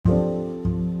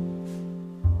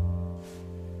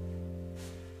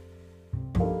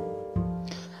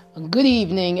Good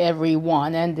evening,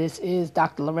 everyone, and this is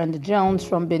Dr. Lorenda Jones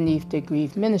from Beneath the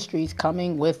Grief Ministries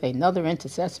coming with another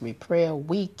intercessory prayer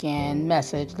weekend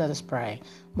message. Let us pray.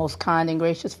 Most kind and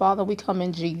gracious Father, we come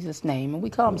in Jesus' name, and we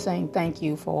come saying thank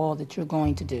you for all that you're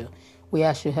going to do. We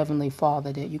ask you, Heavenly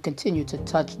Father, that you continue to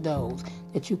touch those,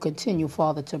 that you continue,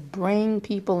 Father, to bring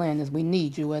people in as we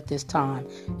need you at this time.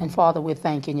 And Father, we're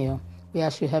thanking you. We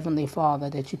ask you, Heavenly Father,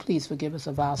 that you please forgive us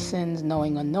of our sins,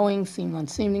 knowing, unknowing, seeming,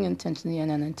 unseeming, intentionally,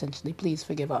 and unintentionally. Please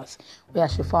forgive us. We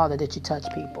ask you, Father, that you touch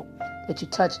people, that you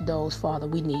touch those, Father,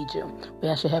 we need you. We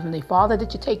ask you, Heavenly Father,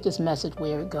 that you take this message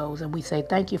where it goes, and we say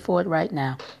thank you for it right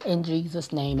now. In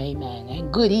Jesus' name, amen.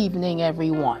 And good evening,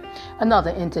 everyone.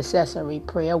 Another intercessory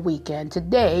prayer weekend.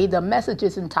 Today, the message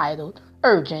is entitled,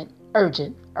 Urgent,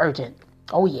 Urgent, Urgent.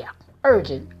 Oh, yeah.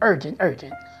 Urgent, urgent,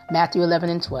 urgent. Matthew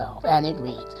 11:12, and it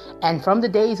reads, "And from the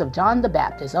days of John the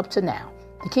Baptist up to now,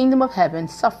 the kingdom of heaven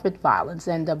suffered violence,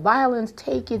 and the violence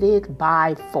taketh it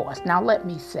by force." Now let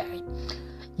me say,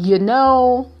 it's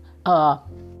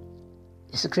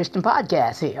a Christian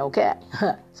podcast here, okay?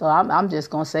 So I'm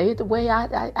just going to say it the way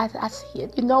I see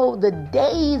it. The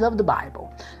days of the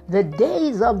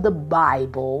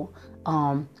Bible,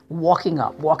 walking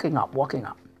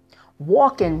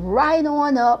right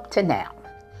on up to now.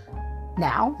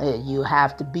 Now, you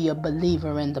have to be a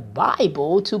believer in the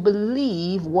Bible to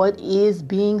believe what is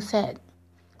being said,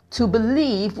 to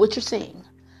believe what you're seeing,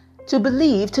 to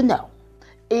believe, to know.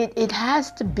 It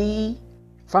has to be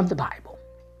from the Bible.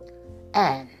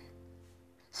 And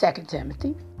 2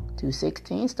 Timothy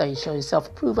 2:16, study, show yourself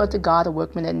approved unto God, a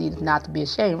workman that needeth not to be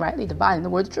ashamed, rightly dividing the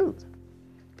word of truth.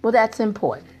 Well, that's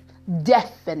important.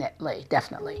 Definitely.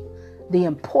 The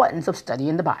importance of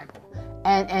studying the Bible.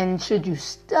 And should you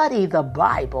study the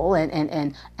Bible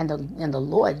and the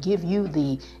Lord gives you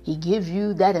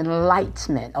that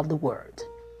enlightenment of the word,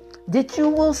 that you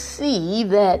will see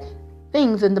that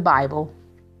things in the Bible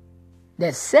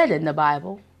that's said in the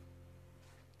Bible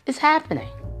is happening.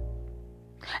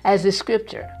 As the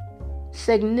scripture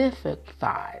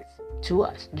signifies to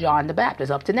us, John the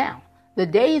Baptist up to now. The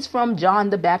days from John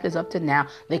the Baptist up to now,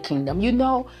 the kingdom.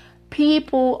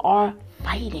 People are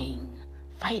fighting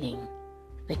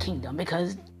the kingdom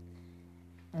because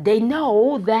they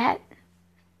know that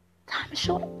time is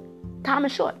short.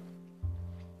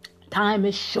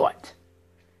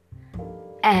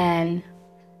 And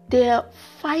they're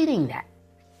fighting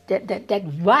that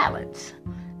violence,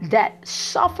 that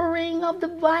suffering of the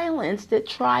violence that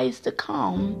tries to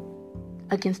come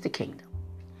against the kingdom.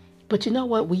 But you know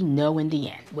what? We know in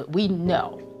the end, we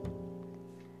know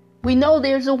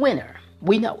there's a winner.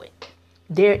 We know it.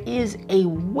 There is a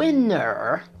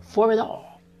winner for it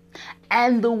all.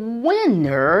 And the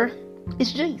winner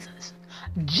is Jesus.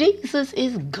 Jesus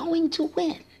is going to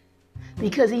win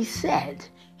because he said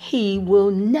he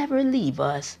will never leave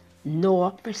us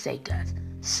nor forsake us.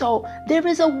 So there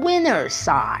is a winner's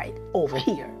side over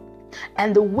here.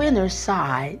 And the winner's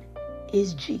side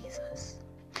is Jesus.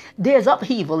 There's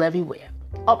upheaval everywhere.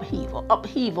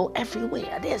 Upheaval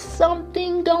everywhere. There's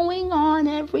something going on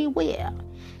everywhere.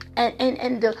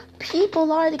 And the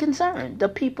people are concerned.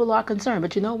 But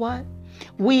you know what?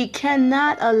 We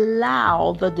cannot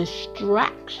allow the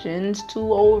distractions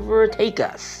to overtake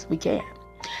us. We can't.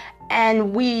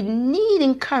 And we need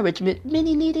encouragement.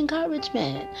 Many need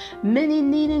encouragement. Many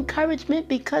need encouragement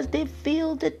because they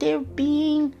feel that they're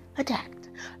being attacked.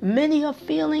 Many are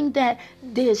feeling that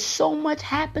there's so much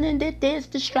happening that there's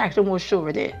distraction. Well, sure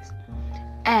it is.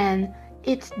 And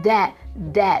it's that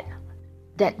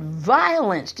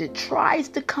violence that tries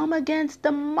to come against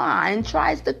the mind,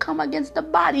 tries to come against the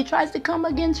body, tries to come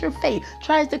against your faith,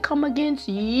 tries to come against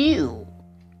you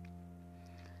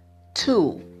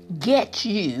to get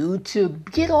you to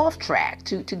get off track,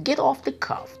 to get off the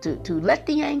cuff, to let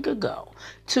the anger go,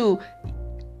 to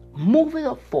move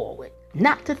it forward,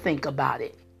 not to think about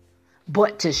it,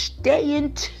 but to stay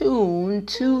in tune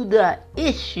to the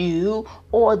issue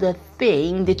or the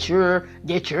thing that you're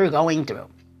going through.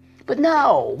 But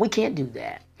no, we can't do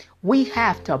that. We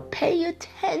have to pay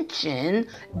attention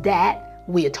that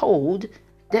we are told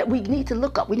that we need to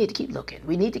look up. We need to keep looking.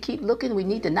 We need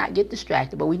to not get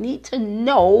distracted. But we need to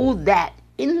know that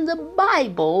in the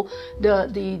Bible,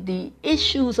 the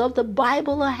issues of the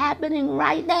Bible are happening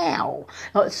right now.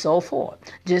 So forth.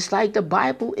 Just like the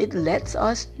Bible, it lets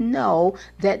us know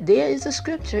that there is a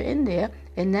scripture in there,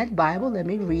 in that Bible. Let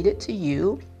me read it to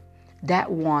you. That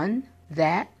one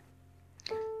that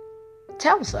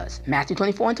tells us, Matthew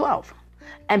 24:12.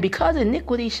 And because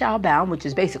iniquity shall abound, which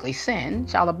is basically sin,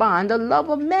 shall abound, the love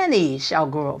of many shall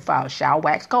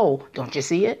wax cold. Don't you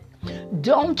see it?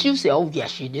 Don't you say, oh,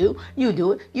 yes, you do. You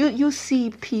do it. You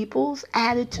see people's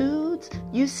attitudes.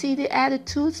 You see the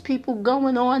attitudes, people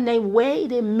going on their way,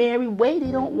 their merry way.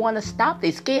 They don't want to stop.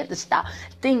 They're scared to stop.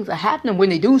 Things are happening. When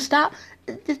they do stop,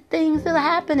 the things that are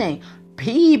happening.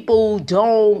 People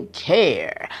don't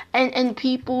care. And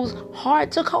people's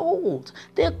hearts are cold.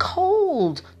 They're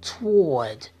cold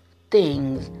toward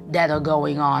things that are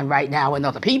going on right now in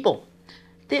other people.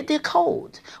 They're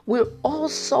cold. We're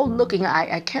also looking,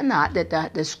 I cannot,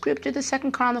 that the scripture, the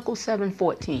 2 Chronicles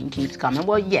 7:14 keeps coming.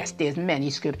 Well, yes, there's many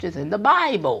scriptures in the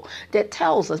Bible that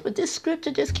tells us, but this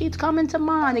scripture just keeps coming to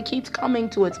mind. It keeps coming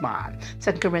to its mind.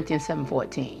 2 Corinthians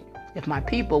 7:14. If my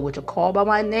people, which are called by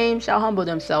my name, shall humble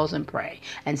themselves and pray,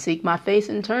 and seek my face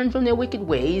and turn from their wicked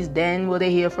ways, then will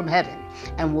they hear from heaven,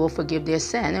 and will forgive their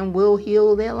sin, and will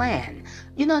heal their land.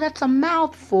 You know, that's a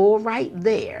mouthful right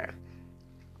there.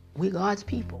 We're God's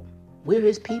people. We're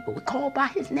his people. We're called by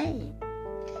his name.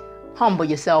 Humble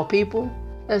yourself, people.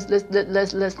 Let's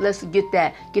get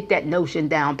that notion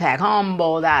down pat.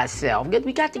 Humble thyself.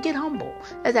 We got to get humble.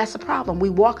 That's the problem. We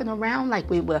walking around like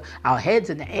we were our heads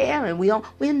in the air, and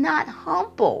we're not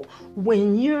humble.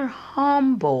 When you're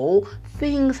humble,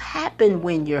 things happen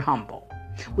when you're humble.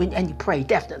 And you pray,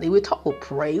 definitely. We're told,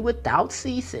 pray without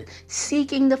ceasing,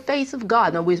 seeking the face of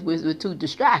God. No, we're too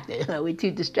distracted. We're too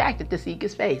distracted to seek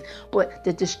his face. But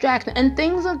the distraction, and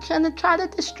things are trying to try to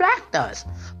distract us.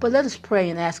 But let us pray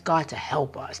and ask God to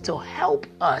help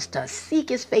us to seek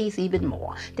his face even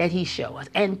more, that he show us,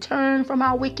 and turn from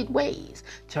our wicked ways.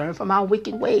 Turn from our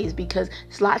wicked ways, because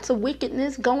there's lots of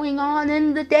wickedness going on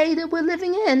in the day that we're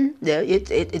living in.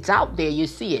 It's out there. You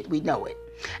see it. We know it.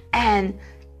 And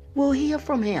we'll hear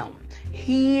from him.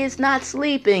 He is not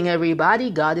sleeping,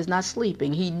 everybody. God is not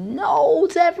sleeping. He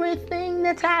knows everything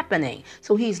that's happening.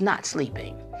 So he's not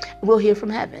sleeping. We'll hear from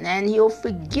heaven, and he'll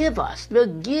forgive us.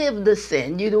 Forgive the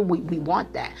sin. You know, we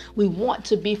want that. We want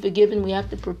to be forgiven. We have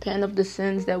to repent of the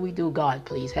sins that we do. God,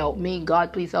 please help me.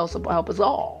 God, please help us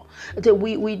all. That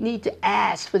we need to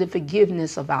ask for the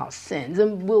forgiveness of our sins,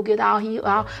 and we'll get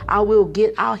we'll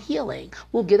get our healing.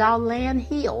 We'll get our land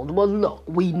healed. Well, look,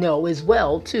 we know as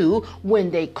well too, when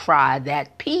they cry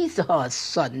that peace,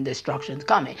 sudden destruction's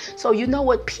coming. So you know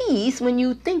what? Peace, when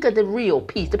you think of the real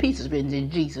peace, the peace is written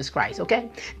in Jesus Christ, okay?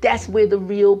 That's where the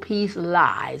real peace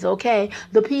lies, okay?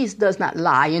 The peace does not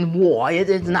lie in war. It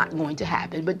is not going to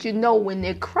happen. But you know, when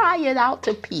they're crying out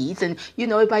to peace, and you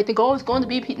know, everybody think, oh, it's going to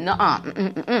be peace. Nuh-uh.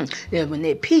 When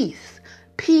they're peace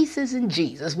is in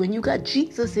Jesus. When you got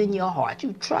Jesus in your heart,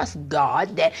 you trust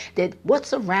God that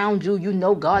what's around you, you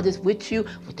know God is with you.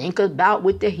 Think about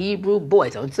with the Hebrew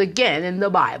boys. Once again, in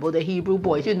the Bible, the Hebrew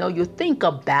boys, you know, you think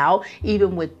about,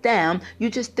 even with them,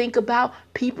 you just think about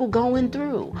people going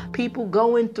through,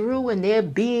 and they're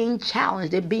being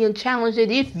challenged. They're being challenged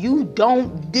that if you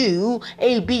don't do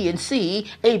A, B, and C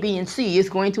is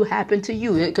going to happen to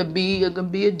you. It could be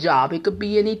a job. It could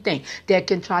be anything that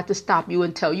can try to stop you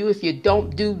and tell you, if you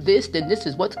don't do this, then this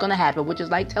is what's going to happen, which is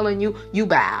like telling you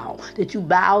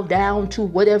bow down to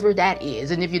whatever that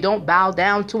is. And if you don't bow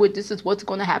down to it, this is what's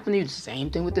going to happen to you. Same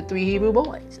thing with the 3 Hebrew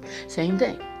boys. Same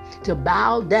thing. To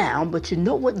bow down, but you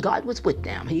know what? God was with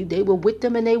them. They were with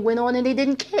them, and they went on, and they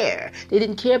didn't care. They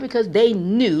didn't care because they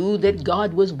knew that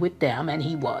God was with them, and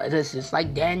he was. It's just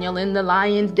like Daniel in the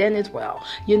lion's den as well.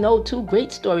 You know, 2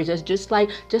 great stories. That's just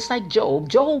like Job.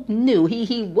 Job knew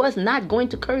he was not going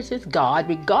to curse his God,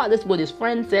 regardless what his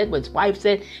friend said, what his wife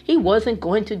said. He wasn't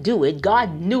going to do it.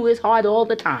 God knew his heart all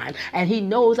the time, and he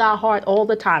knows our heart all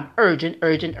the time. Urgent.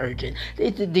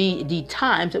 It's the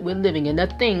times that we're living in, the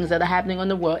things that are happening in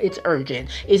the world. It's urgent.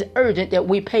 It's urgent that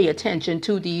we pay attention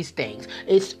to these things.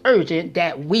 It's urgent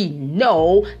that we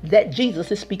know that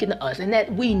Jesus is speaking to us, and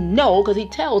that we know, because he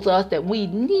tells us that we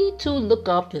need to look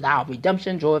up that our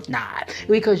redemption draweth nigh.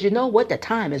 Because you know what? The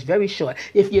time is very short.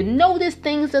 If you notice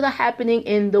things that are happening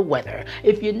in the weather,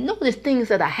 if you notice things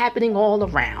that are happening all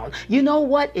around, you know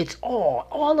what? It's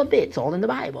all of it's all in the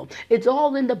Bible. It's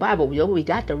all in the Bible. We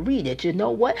got to read it. You know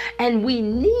what? And we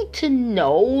need to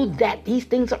know that these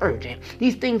things are urgent.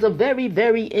 These things are very,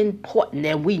 very important,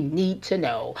 and we need to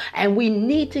know. And we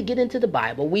need to get into the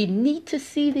Bible. We need to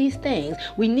see these things.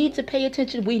 We need to pay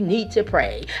attention. We need to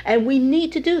pray. And we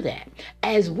need to do that.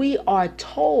 As we are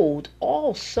told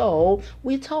also,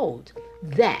 we're told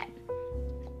that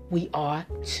we are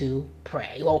to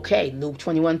pray. Okay, Luke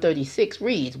 21:36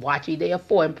 reads, "Watch ye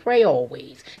therefore and pray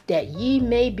always, that ye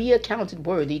may be accounted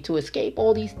worthy to escape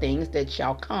all these things that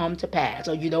shall come to pass."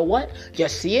 So you know what?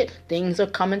 Just see it. Things are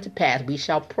coming to pass. We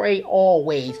shall pray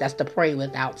always. That's to pray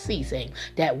without ceasing.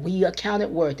 That we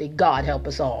accounted worthy. God help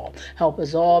us all. Help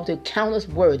us all to count us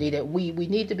worthy. That we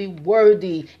need to be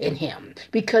worthy in Him,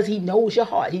 because He knows your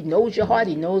heart. He knows your heart.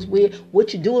 He knows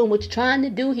what you're doing, what you're trying to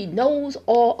do. He knows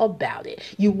all about it.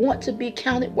 You want to be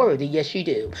counted worthy. Yes, you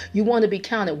do. You want to be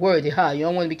counted worthy, huh? You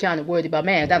don't want to be counted worthy by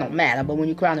man. That don't matter. But when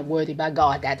you're counted worthy by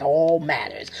God, that all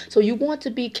matters. So you want to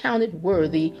be counted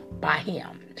worthy by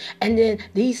Him. And then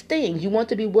these things, you want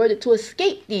to be worthy to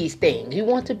escape these things. You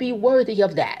want to be worthy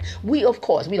of that. Of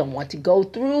course, we don't want to go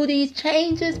through these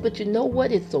changes, but you know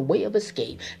what? It's a way of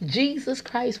escape. Jesus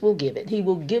Christ will give it. He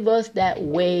will give us that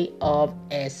way of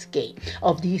escape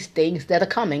of these things that are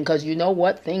coming. Because you know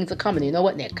what? Things are coming. You know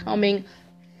what? They're coming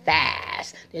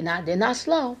fast. They're not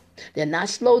slow. They're not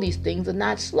slow. These things are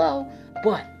not slow.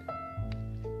 But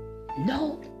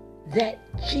know that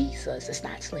Jesus is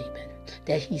not sleeping,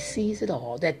 that He sees it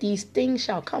all, that these things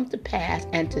shall come to pass,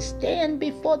 and to stand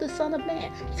before the Son of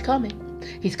Man. He's coming.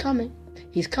 He's coming.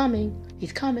 He's coming.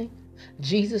 He's coming.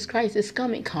 Jesus Christ is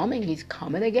coming. He's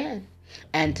coming again.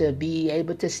 And to be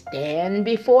able to stand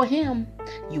before Him,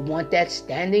 you want that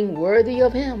standing worthy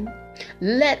of Him.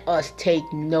 Let us take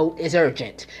note. It's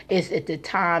urgent. It's at the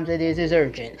times it is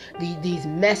urgent. These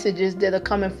messages that are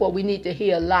coming forth, we need to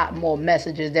hear a lot more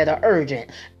messages that are urgent.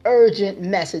 Urgent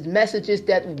messages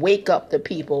that wake up the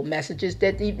people, messages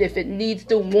that if it needs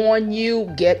to warn you,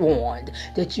 get warned.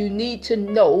 That you need to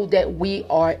know that we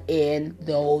are in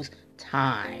those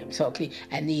times. Okay,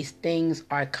 and these things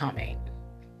are coming.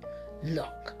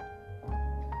 Look,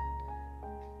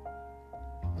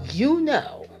 you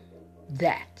know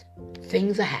that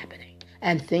things are happening,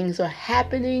 and things are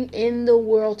happening in the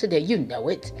world today. You know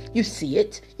it, you see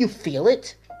it, you feel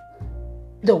it.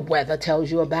 The weather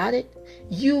tells you about it.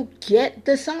 You get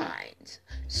the signs.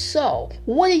 So,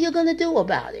 what are you going to do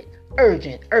about it?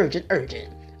 Urgent.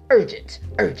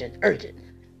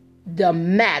 The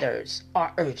matters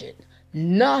are urgent.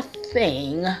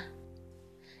 Nothing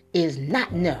is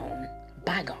not known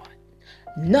by God.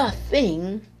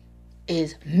 Nothing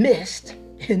is missed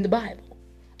in the Bible.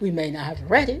 We may not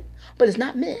have read it, but it's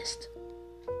not missed.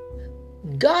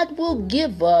 God will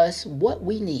give us what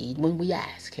we need when we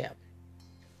ask Him.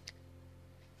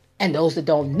 And those that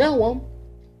don't know Him,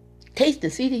 taste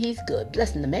and see that He's good.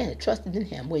 Blessing the man that trusted in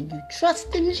Him. When you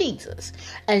trust in Jesus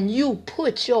and you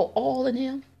put your all in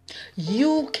Him,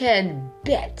 you can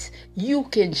bet, you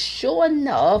can sure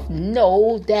enough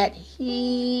know that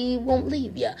He won't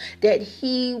leave you, that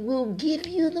He will give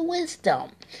you the wisdom.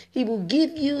 He will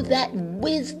give you that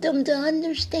wisdom to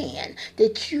understand,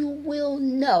 that you will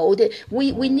know that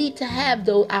we need to have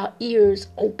our ears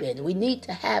open. We need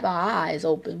to have our eyes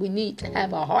open. We need to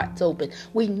have our hearts open.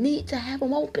 We need to have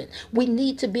them open. We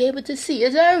need to be able to see.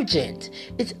 It's urgent.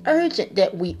 It's urgent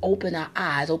that we open our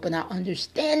eyes, open our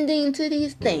understanding to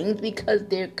these things, because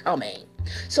they're coming.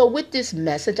 So with this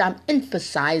message, I'm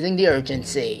emphasizing the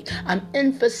urgency. I'm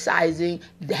emphasizing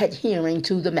adhering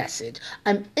to the message.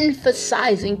 I'm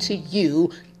emphasizing to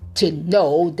you to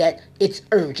know that it's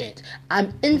urgent.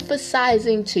 I'm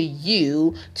emphasizing to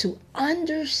you to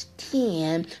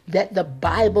understand that the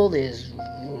Bible is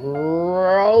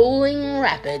rolling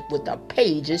rapid with the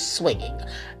pages swinging.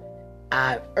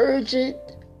 An urgent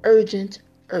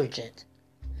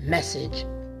message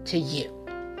to you.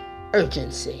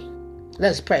 Urgency.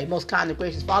 Let's pray. Most kind and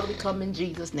gracious Father, we come in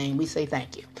Jesus' name. We say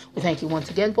thank you. We thank you once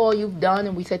again for all you've done,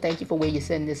 and we say thank you for where you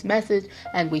send this message,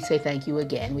 and we say thank you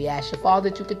again. We ask you, Father,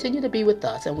 to continue to be with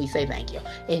us, and we say thank you.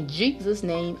 In Jesus'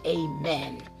 name,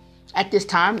 amen. At this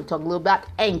time, we'll talk a little about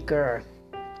Anchor.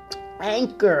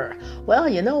 Anchor. Well,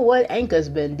 you know what? Anchor's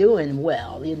been doing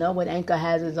well. You know what? Anchor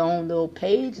has its own little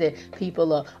page that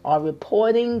people are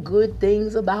reporting good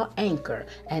things about Anchor,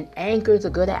 and Anchor's a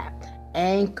good app.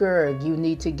 Anchor, you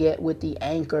need to get with the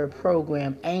Anchor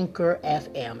program, Anchor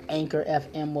FM. Anchor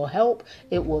FM will help.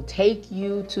 It will take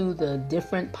you to the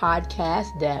different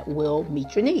podcasts that will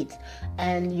meet your needs.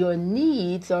 And your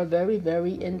needs are very,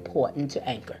 very important to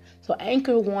Anchor. So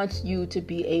Anchor wants you to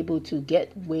be able to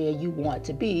get where you want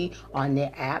to be on their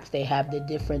apps. They have the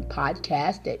different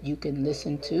podcasts that you can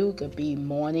listen to. It could be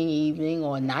morning, evening,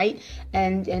 or night.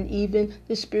 And even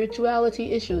the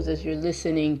spirituality issues as you're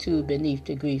listening to Beneath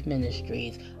the Grief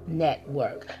Ministries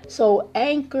Network. So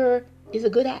Anchor is a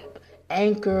good app.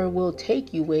 Anchor will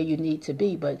take you where you need to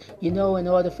be. But in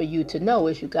order for you to know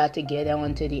is you got to get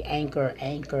onto the Anchor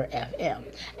FM.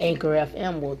 Anchor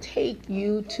FM will take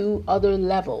you to other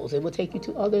levels. It will take you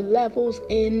to other levels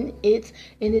in its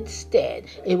stead.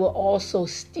 It will also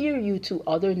steer you to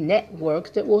other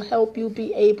networks that will help you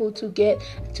be able to get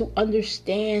to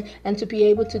understand and to be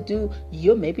able to do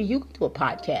maybe you can do a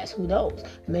podcast. Who knows?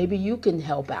 Maybe you can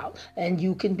help out and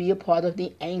you can be a part of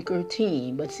the Anchor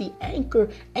team. But see,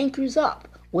 anchors up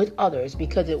with others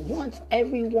because it wants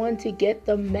everyone to get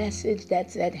the message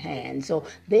that's at hand. So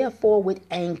therefore with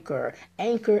Anchor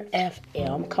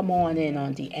FM, come on in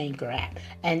on the Anchor app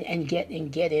and get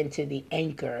into the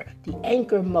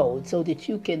Anchor mode so that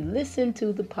you can listen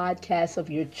to the podcast of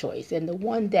your choice and the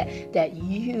one that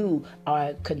you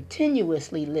are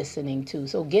continuously listening to.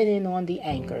 So get in on the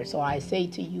Anchor. So I say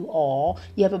to you all,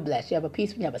 you have a blessed, you have a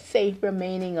peaceful, you have a safe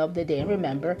remaining of the day. And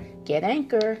remember, get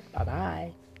Anchor.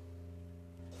 Bye-bye.